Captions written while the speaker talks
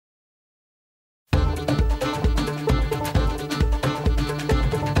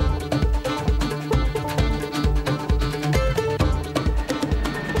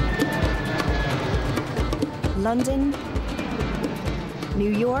London,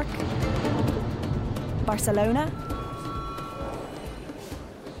 New York, Barcelona.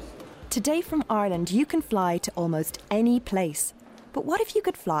 Today from Ireland, you can fly to almost any place. But what if you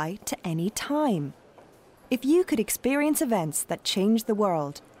could fly to any time? If you could experience events that changed the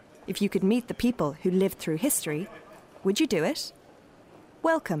world, if you could meet the people who lived through history, would you do it?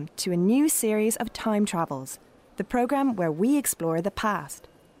 Welcome to a new series of Time Travels, the programme where we explore the past.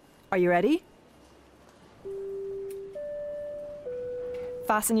 Are you ready?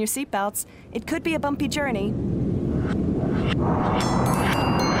 Fasten your seatbelts. It could be a bumpy journey.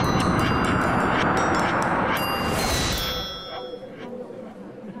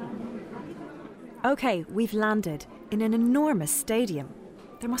 Okay, we've landed in an enormous stadium.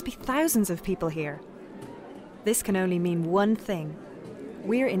 There must be thousands of people here. This can only mean one thing.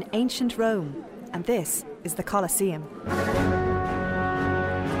 We're in ancient Rome, and this is the Colosseum.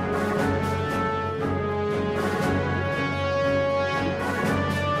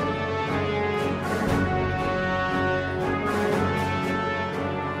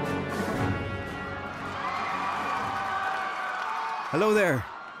 Hello there.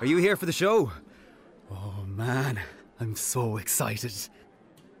 Are you here for the show? Oh man, I'm so excited.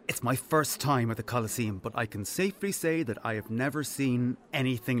 It's my first time at the Colosseum, but I can safely say that I have never seen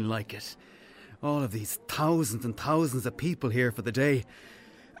anything like it. All of these thousands and thousands of people here for the day.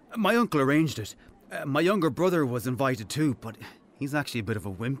 My uncle arranged it. My younger brother was invited too, but he's actually a bit of a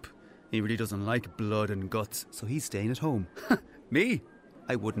wimp. He really doesn't like blood and guts, so he's staying at home. Me?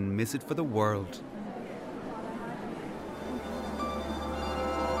 I wouldn't miss it for the world.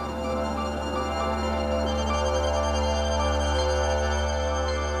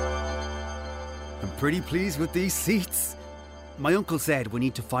 Pretty pleased with these seats. My uncle said we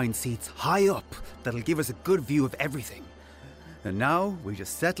need to find seats high up that'll give us a good view of everything. And now we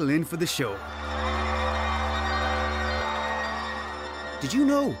just settle in for the show. Did you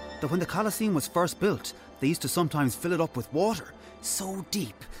know that when the Colosseum was first built, they used to sometimes fill it up with water so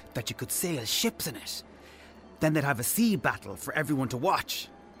deep that you could sail ships in it? Then they'd have a sea battle for everyone to watch.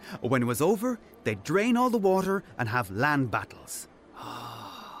 When it was over, they'd drain all the water and have land battles.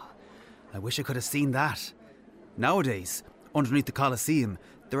 I wish I could have seen that. Nowadays, underneath the Colosseum,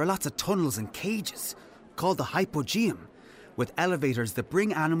 there are lots of tunnels and cages, called the Hypogeum, with elevators that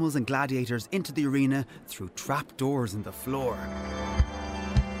bring animals and gladiators into the arena through trapdoors in the floor.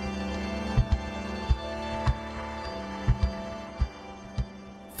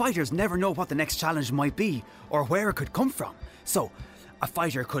 Fighters never know what the next challenge might be, or where it could come from. So, a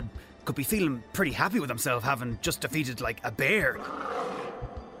fighter could be feeling pretty happy with himself having just defeated, like, a bear.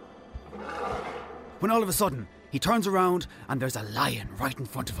 When all of a sudden, he turns around and there's a lion right in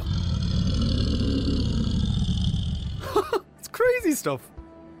front of him. It's crazy stuff.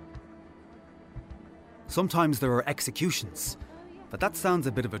 Sometimes there are executions, but that sounds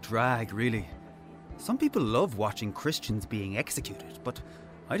a bit of a drag, really. Some people love watching Christians being executed, but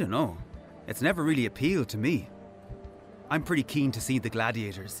I don't know. It's never really appealed to me. I'm pretty keen to see the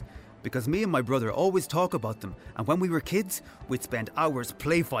gladiators, because me and my brother always talk about them, and when we were kids, we'd spend hours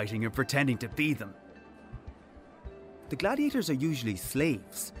play fighting and pretending to be them. The gladiators are usually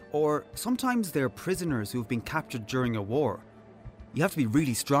slaves, or sometimes they're prisoners who've been captured during a war. You have to be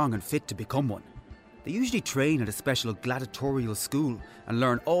really strong and fit to become one. They usually train at a special gladiatorial school and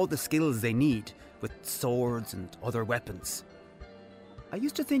learn all the skills they need with swords and other weapons. I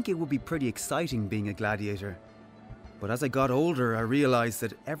used to think it would be pretty exciting being a gladiator, but as I got older, I realised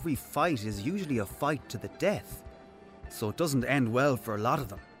that every fight is usually a fight to the death, so it doesn't end well for a lot of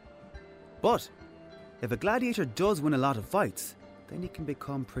them. But if a gladiator does win a lot of fights, then he can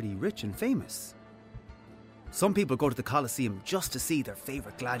become pretty rich and famous. Some people go to the Colosseum just to see their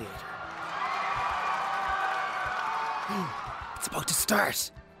favourite gladiator. It's about to start.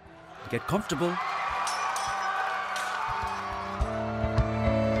 Get comfortable.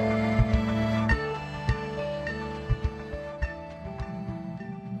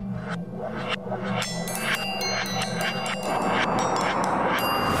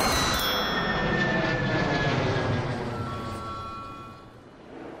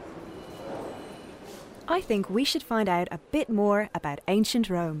 I think we should find out a bit more about ancient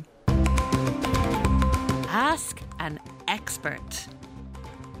Rome. Ask an expert.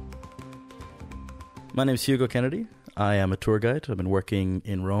 My name is Hugo Kennedy. I am a tour guide. I've been working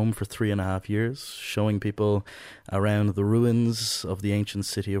in Rome for 3.5 years, showing people around the ruins of the ancient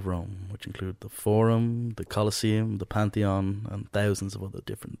city of Rome, which include the Forum, the Colosseum, the Pantheon, and thousands of other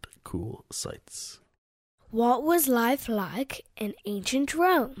different cool sites. What was life like in ancient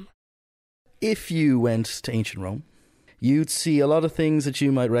Rome? If you went to ancient Rome, You'd see a lot of things that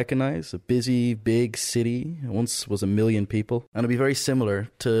you might recognize. A busy, big city. It once was 1 million people. And it'd be very similar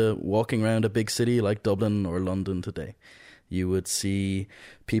to walking around a big city like Dublin or London today. You would see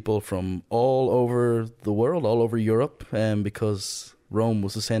people from all over the world, all over Europe, because Rome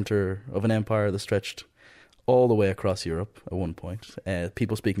was the centre of an empire that stretched all the way across Europe at one point.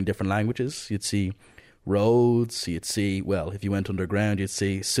 People speaking different languages. You'd see roads. You'd see, well, if you went underground, you'd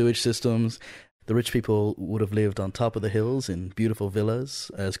see sewage systems. The rich people would have lived on top of the hills in beautiful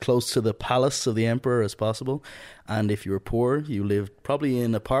villas, as close to the palace of the emperor as possible. And if you were poor, you lived probably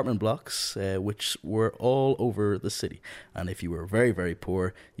in apartment blocks, which were all over the city. And if you were very, very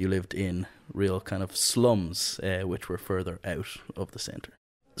poor, you lived in real kind of slums, which were further out of the centre.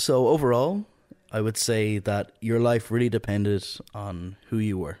 So overall, I would say that your life really depended on who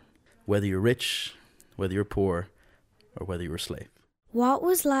you were, whether you're rich, whether you're poor, or whether you were a slave. What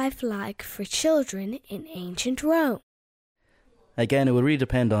was life like for children in ancient Rome? Again, it would really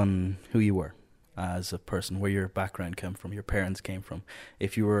depend on who you were as a person, where your background came from, your parents came from.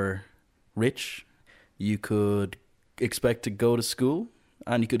 If you were rich, you could expect to go to school,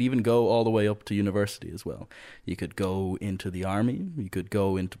 and you could even go all the way up to university as well. You could go into the army, you could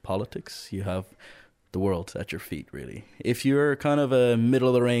go into politics. You have the world at your feet, really. If you're kind of a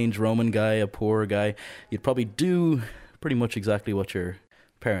middle-of-the-range Roman guy, a poor guy, you'd probably do pretty much exactly what your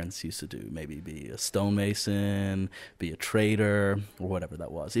parents used to do. Maybe be a stonemason, be a trader, or whatever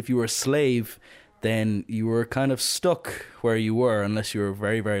that was. If you were a slave, then you were kind of stuck where you were, unless you were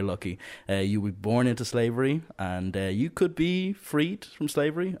very, very lucky. You were born into slavery, and you could be freed from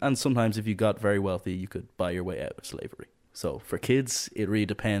slavery. And sometimes if you got very wealthy, you could buy your way out of slavery. So for kids, it really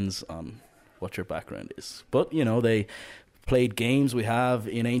depends on what your background is. But, you know, they played games we have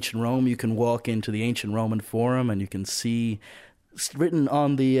in ancient Rome. You can walk into the ancient Roman Forum and you can see written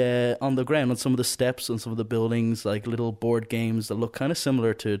on the ground, on some of the steps and some of the buildings, like little board games that look kind of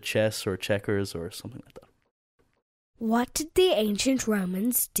similar to chess or checkers or something like that. What did the ancient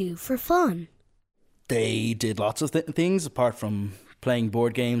Romans do for fun? They did lots of things apart from playing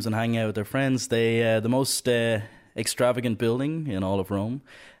board games and hanging out with their friends. They the most extravagant building in all of Rome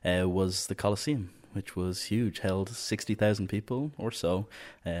was the Colosseum, which was huge, held 60,000 people or so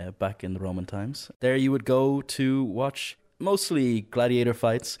back in the Roman times. There you would go to watch mostly gladiator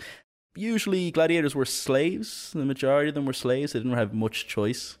fights. Usually gladiators were slaves. The majority of them were slaves. They didn't have much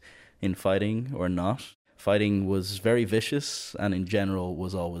choice in fighting or not. Fighting was very vicious and in general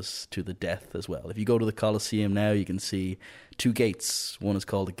was always to the death as well. If you go to the Colosseum now, you can see two gates. One is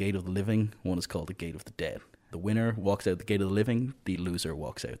called the Gate of the Living, one is called the Gate of the Dead. The winner walks out the Gate of the Living, the loser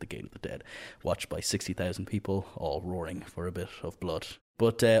walks out the Gate of the Dead, watched by 60,000 people, all roaring for a bit of blood.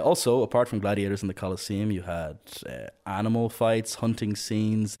 But also, apart from gladiators in the Colosseum, you had animal fights, hunting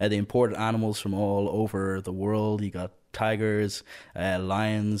scenes. They imported animals from all over the world. You got tigers,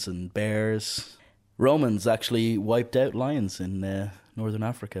 lions and bears. Romans actually wiped out lions in Northern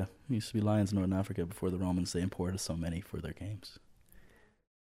Africa. There used to be lions in Northern Africa before the Romans. They imported so many for their games.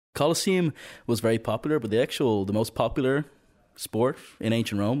 Colosseum was very popular, but the most popular sport in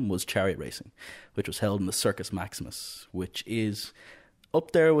ancient Rome was chariot racing, which was held in the Circus Maximus, which is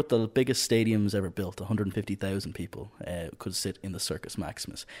up there with the biggest stadiums ever built. 150,000 people could sit in the Circus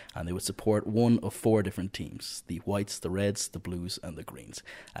Maximus, and they would support one of four different teams: the whites, the reds, the blues, and the greens.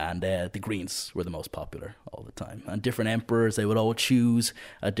 And the greens were the most popular all the time. And different emperors, they would all choose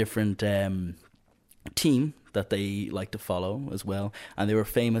a different team that they like to follow as well, and they were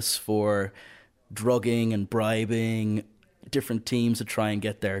famous for drugging and bribing different teams to try and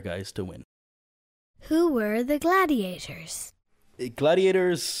get their guys to win. Who were the gladiators?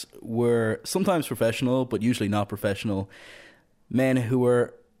 Gladiators were sometimes professional, but usually not professional, men who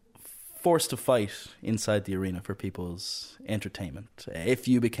were forced to fight inside the arena for people's entertainment. If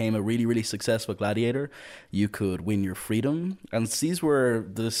you became a really, really successful gladiator, you could win your freedom. And these were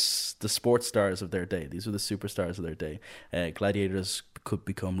the sports stars of their day. These were the superstars of their day. Gladiators could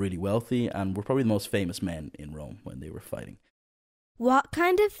become really wealthy and were probably the most famous men in Rome when they were fighting. What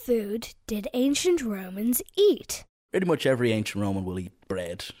kind of food did ancient Romans eat? Pretty much every ancient Roman will eat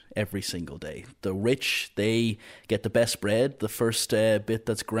bread every single day. The rich, they get the best bread, the first bit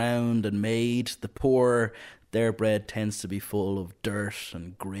that's ground and made. The poor, their bread tends to be full of dirt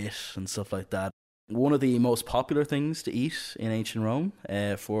and grit and stuff like that. One of the most popular things to eat in ancient Rome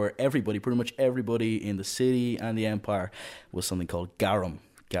for everybody, pretty much everybody in the city and the empire, was something called garum.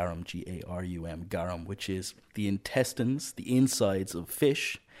 Garum, G-A-R-U-M, garum, which is the intestines, the insides of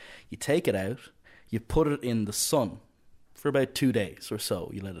fish. You take it out, you put it in the sun for about 2 days or so.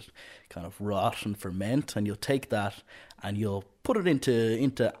 You let it kind of rot and ferment, and you'll take that and you'll put it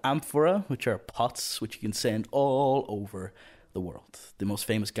into amphora, which are pots which you can send all over the world. The most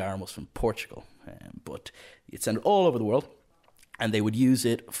famous garum was from Portugal, but you'd send it all over the world. And they would use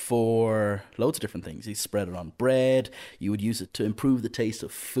it for loads of different things. You spread it on bread. You would use it to improve the taste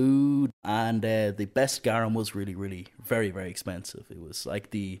of food. And the best garum was really, really very, very expensive. It was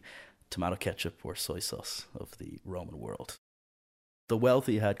like the tomato ketchup or soy sauce of the Roman world. The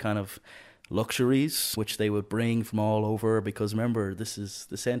wealthy had kind of luxuries, which they would bring from all over, because remember, this is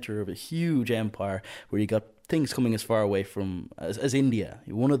the center of a huge empire where you got things coming as far away from as India.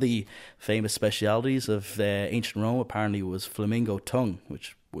 One of the famous specialities of ancient Rome apparently was flamingo tongue,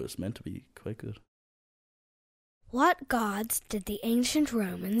 which was meant to be quite good. What gods did the ancient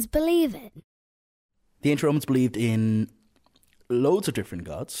Romans believe in? The ancient Romans believed in loads of different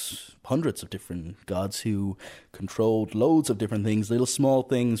gods, hundreds of different gods who controlled loads of different things, little small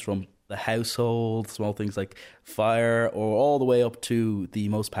things from the household, small things like fire, or all the way up to the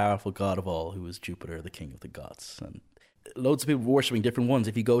most powerful god of all, who was Jupiter, the king of the gods. And loads of people worshipping different ones.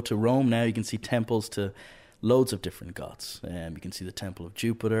 If you go to Rome now, you can see temples to loads of different gods. You can see the Temple of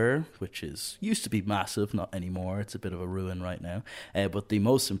Jupiter, which used to be massive, not anymore. It's a bit of a ruin right now. But the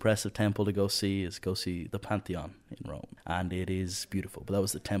most impressive temple to go see the Pantheon in Rome. And it is beautiful. But that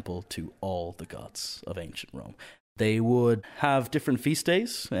was the temple to all the gods of ancient Rome. They would have different feast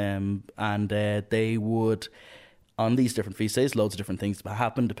days, and they would, on these different feast days, loads of different things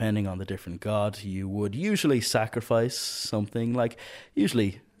happen depending on the different god. You would usually sacrifice something, like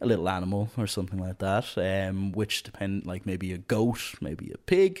usually a little animal or something like that, which depend, like maybe a goat, maybe a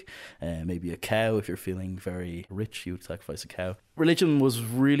pig, maybe a cow. If you're feeling very rich, you would sacrifice a cow. Religion was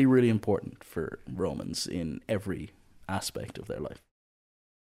really, really important for Romans in every aspect of their life.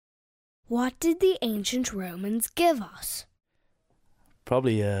 What did the ancient Romans give us?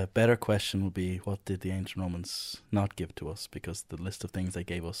 Probably a better question would be, what did the ancient Romans not give to us? Because the list of things they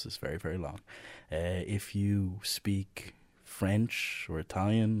gave us is very, very long. If you speak French or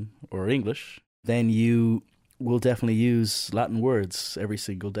Italian or English, then you will definitely use Latin words every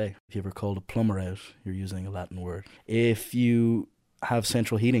single day. If you ever called a plumber out, you're using a Latin word. If you have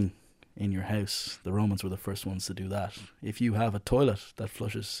central heating in your house, the Romans were the first ones to do that. If you have a toilet that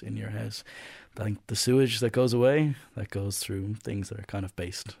flushes in your house, the sewage that goes away, that goes through things that are kind of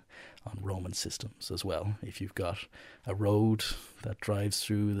based on Roman systems as well. If you've got a road that drives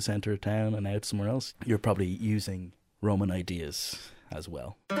through the centre of town and out somewhere else, you're probably using Roman ideas as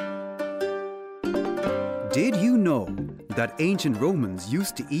well. Did you know that ancient Romans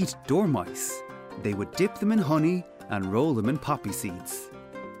used to eat dormice? They would dip them in honey and roll them in poppy seeds.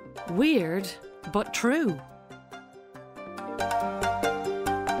 Weird, but true.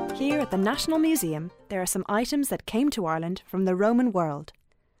 Here at the National Museum, there are some items that came to Ireland from the Roman world.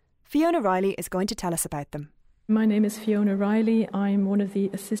 Fiona Riley is going to tell us about them. My name is Fiona Riley. I'm one of the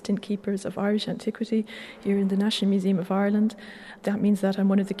assistant keepers of Irish antiquity here in the National Museum of Ireland. That means that I'm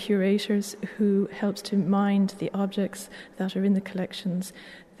one of the curators who helps to mind the objects that are in the collections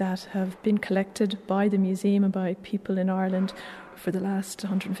that have been collected by the museum and by people in Ireland for the last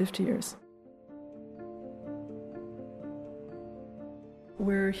 150 years.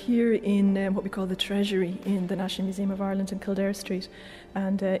 We're here in what we call the Treasury in the National Museum of Ireland in Kildare Street,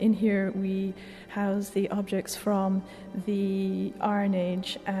 and in here we house the objects from the Iron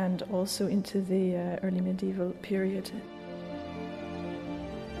Age and also into the early medieval period.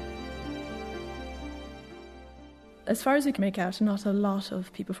 As far as we can make out, not a lot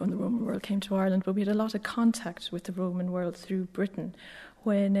of people from the Roman world came to Ireland, but we had a lot of contact with the Roman world through Britain.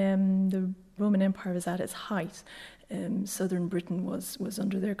 When the Roman Empire was at its height, southern Britain was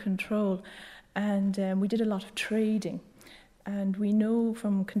under their control, and we did a lot of trading. And we know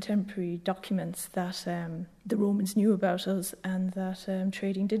from contemporary documents that the Romans knew about us and that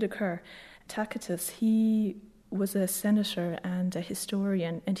trading did occur. Tacitus, he was a senator and a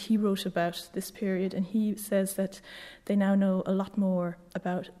historian, and he wrote about this period, and he says that they now know a lot more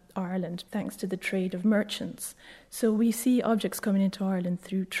about Ireland thanks to the trade of merchants. So we see objects coming into Ireland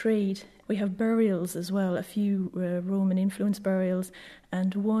through trade. We have burials as well, a few Roman influenced burials,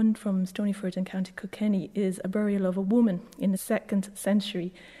 and one from Stonyford in County Kilkenny is a burial of a woman in the 2nd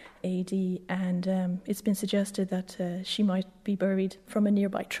century AD, and it's been suggested that she might be buried from a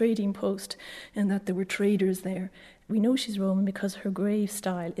nearby trading post and that there were traders there. We know she's Roman because her grave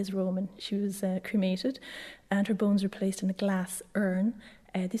style is Roman. She was cremated and her bones were placed in a glass urn.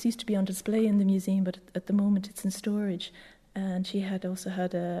 This used to be on display in the museum, but at the moment it's in storage. And she had also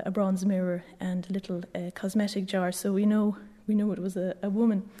had a bronze mirror and a little cosmetic jar, so we know it was a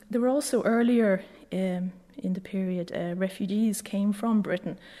woman. There were also earlier in in the period. Refugees came from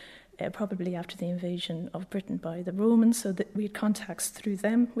Britain, probably after the invasion of Britain by the Romans, so that we had contacts through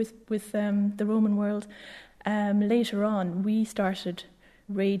them with the Roman world. Later on, we started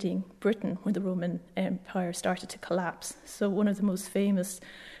raiding Britain when the Roman Empire started to collapse. So one of the most famous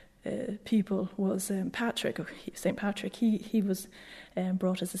people was St. Patrick. He was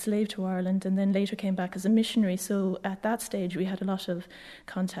brought as a slave to Ireland and then later came back as a missionary. So at that stage we had a lot of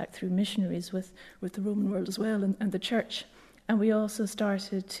contact through missionaries with the Roman world as well and the church. And we also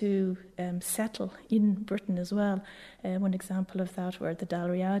started to settle in Britain as well. One example of that were the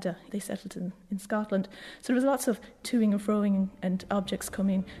Dalriada. They settled in Scotland. So there was lots of toing and froing and objects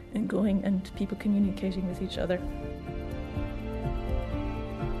coming and going and people communicating with each other.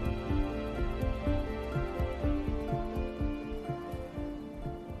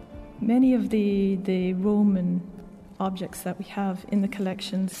 Many of the Roman objects that we have in the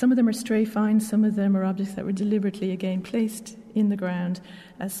collection, some of them are stray finds, some of them are objects that were deliberately again placed in the ground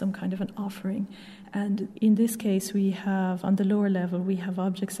as some kind of an offering. And in this case we have, on the lower level, we have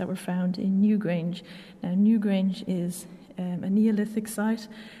objects that were found in Newgrange. Now Newgrange is a Neolithic site.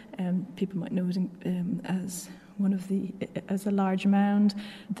 People might know it as a large mound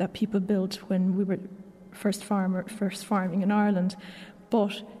that people built when we were first farming in Ireland.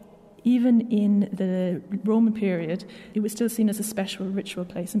 But even in the Roman period, it was still seen as a special ritual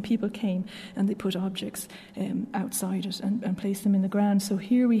place, and people came and they put objects outside it and placed them in the ground. So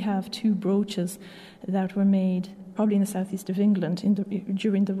here we have two brooches that were made probably in the southeast of England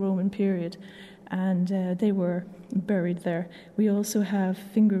during the Roman period, and they were buried there. We also have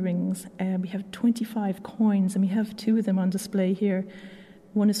finger rings. We have 25 coins, and we have two of them on display here.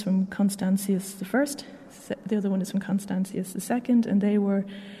 One is from Constantius I, the other one is from Constantius II, and they were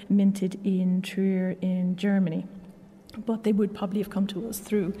minted in Trier in Germany. But they would probably have come to us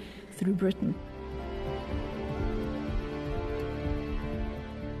through Britain.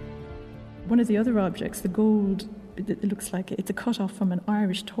 One of the other objects, the gold, it looks like it's a cut-off from an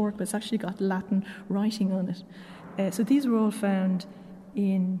Irish torque, but it's actually got Latin writing on it. So these were all found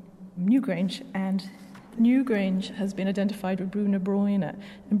in Newgrange, and Newgrange has been identified with Brúna Bróinne,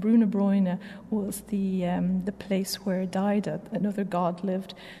 and Brúna Bróinne was the place where Dida, another god,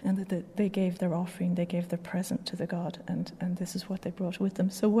 lived, and that they gave their offering, they gave their present to the god, and this is what they brought with them.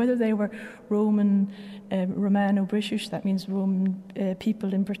 So whether they were Romano-British, that means Roman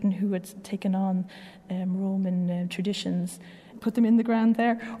people in Britain who had taken on Roman traditions, put them in the ground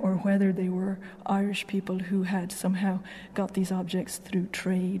there, or whether they were Irish people who had somehow got these objects through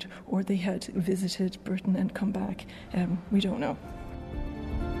trade, or they had visited Britain and come back. We don't know.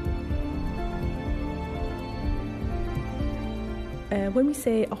 When we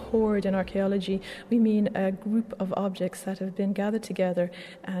say a hoard in archaeology, we mean a group of objects that have been gathered together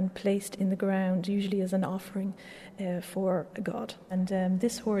and placed in the ground, usually as an offering for a god. And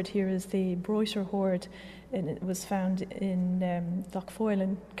this hoard here is the Broiter hoard, and it was found in Lough Foyle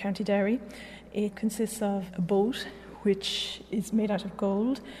in County Derry. It consists of a boat, which is made out of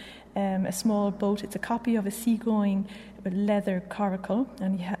gold, a small boat. It's a copy of a seagoing leather coracle,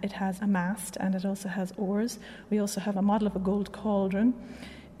 and it has a mast, and it also has oars. We also have a model of a gold cauldron,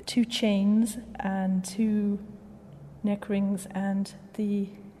 2 chains and 2 neck rings, and the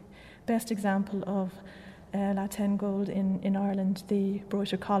best example of Latin gold in Ireland, the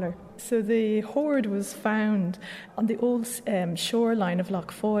Broiter collar. So the hoard was found on the old shoreline of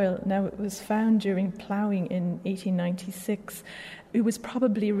Lough Foyle. Now, it was found during ploughing in 1896. It was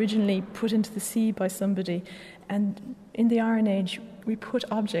probably originally put into the sea by somebody, and in the Iron Age we put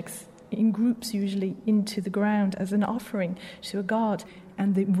objects in groups usually into the ground as an offering to a god.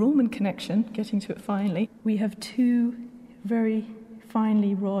 And the Roman connection, getting to it finally, we have 2 very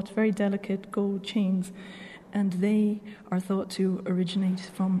finely wrought, very delicate gold chains, and they are thought to originate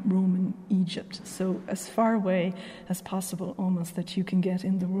from Roman Egypt. So as far away as possible almost that you can get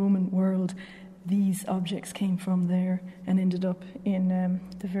in the Roman world, these objects came from there and ended up in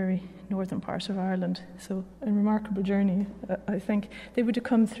the very northern part of Ireland. So a remarkable journey. I think they would have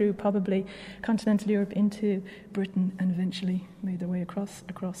come through probably continental Europe into Britain and eventually made their way across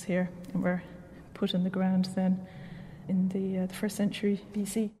here, and were put in the ground then in the 1st century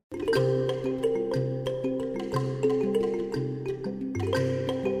BC.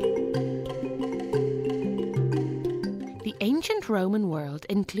 The ancient Roman world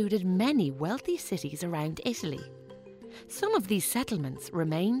included many wealthy cities around Italy. Some of these settlements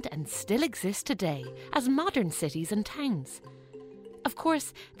remained and still exist today as modern cities and towns. Of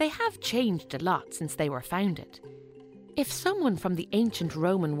course, they have changed a lot since they were founded. If someone from the ancient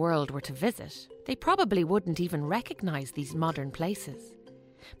Roman world were to visit, they probably wouldn't even recognise these modern places.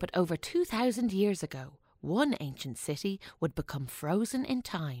 But over 2,000 years ago, one ancient city would become frozen in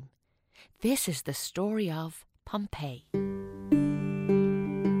time. This is the story of Pompeii.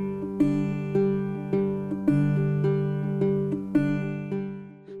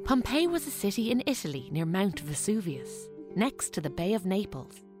 Pompeii was a city in Italy near Mount Vesuvius, next to the Bay of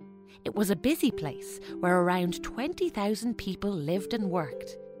Naples. It was a busy place where around 20,000 people lived and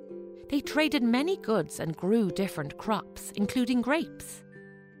worked. They traded many goods and grew different crops, including grapes.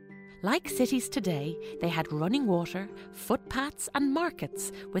 Like cities today, they had running water, footpaths and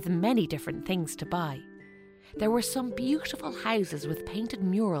markets with many different things to buy. There were some beautiful houses with painted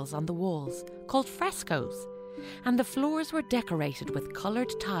murals on the walls, called frescoes, and the floors were decorated with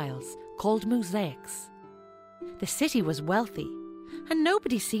coloured tiles, called mosaics. The city was wealthy, and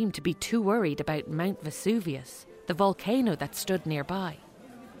nobody seemed to be too worried about Mount Vesuvius, the volcano that stood nearby.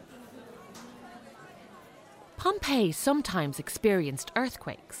 Pompeii sometimes experienced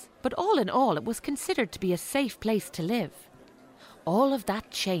earthquakes, but all in all it was considered to be a safe place to live. All of that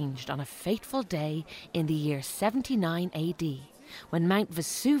changed on a fateful day in the year 79 AD, when Mount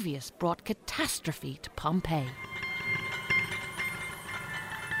Vesuvius brought catastrophe to Pompeii.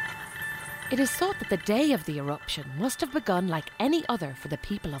 It is thought that the day of the eruption must have begun like any other for the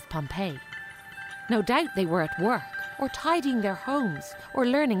people of Pompeii. No doubt they were at work, or tidying their homes, or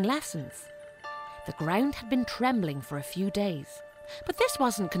learning lessons. The ground had been trembling for a few days, but this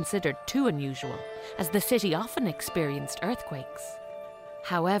wasn't considered too unusual, as the city often experienced earthquakes.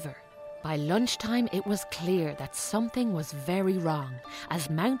 However, by lunchtime it was clear that something was very wrong, as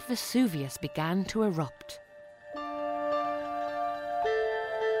Mount Vesuvius began to erupt.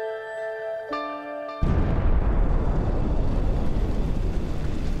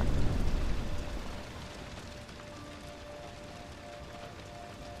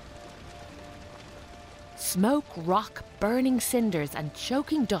 Smoke, rock, burning cinders and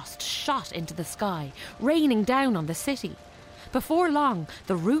choking dust shot into the sky, raining down on the city. Before long,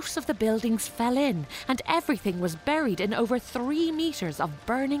 the roofs of the buildings fell in and everything was buried in over 3 meters of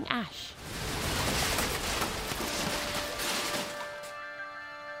burning ash.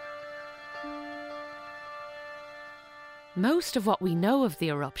 Most of what we know of the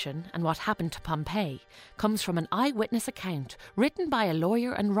eruption and what happened to Pompeii comes from an eyewitness account written by a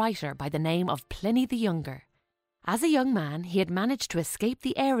lawyer and writer by the name of Pliny the Younger. As a young man, he had managed to escape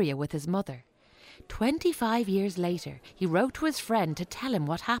the area with his mother. 25 years later, he wrote to his friend to tell him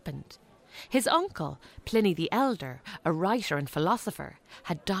what happened. His uncle, Pliny the Elder, a writer and philosopher,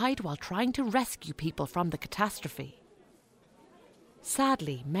 had died while trying to rescue people from the catastrophe.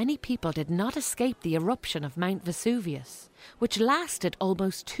 Sadly, many people did not escape the eruption of Mount Vesuvius, which lasted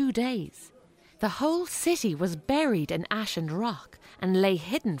almost 2 days. The whole city was buried in ash and rock and lay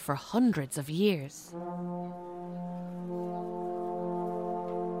hidden for hundreds of years.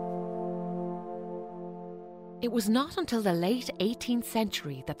 It was not until the late 18th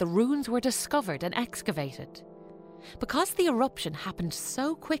century that the ruins were discovered and excavated. Because the eruption happened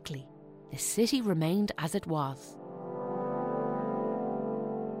so quickly, the city remained as it was.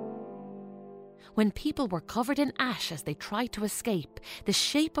 When people were covered in ash as they tried to escape, the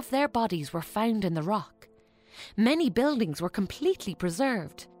shape of their bodies were found in the rock. Many buildings were completely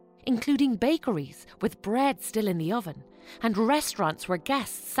preserved, including bakeries with bread still in the oven, and restaurants where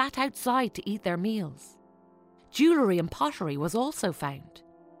guests sat outside to eat their meals. Jewellery and pottery was also found.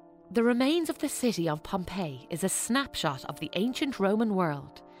 The remains of the city of Pompeii is a snapshot of the ancient Roman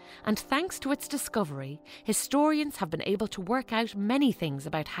world, and thanks to its discovery, historians have been able to work out many things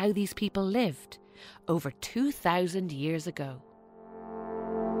about how these people lived over 2,000 years ago.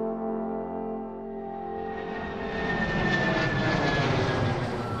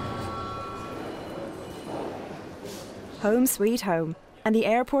 Home sweet home, and the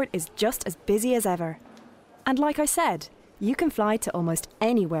airport is just as busy as ever. And like I said, you can fly to almost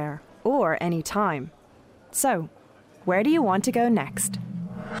anywhere or any time. So, where do you want to go next?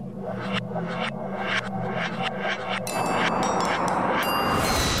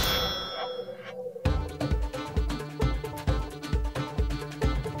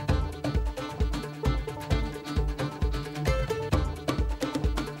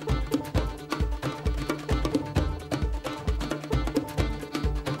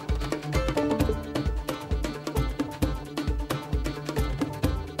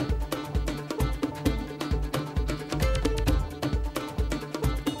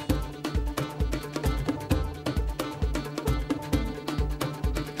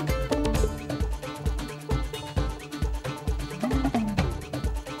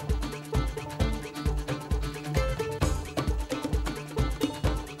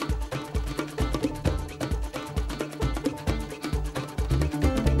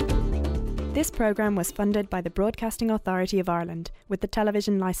 This programme was funded by the Broadcasting Authority of Ireland with the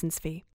television licence fee.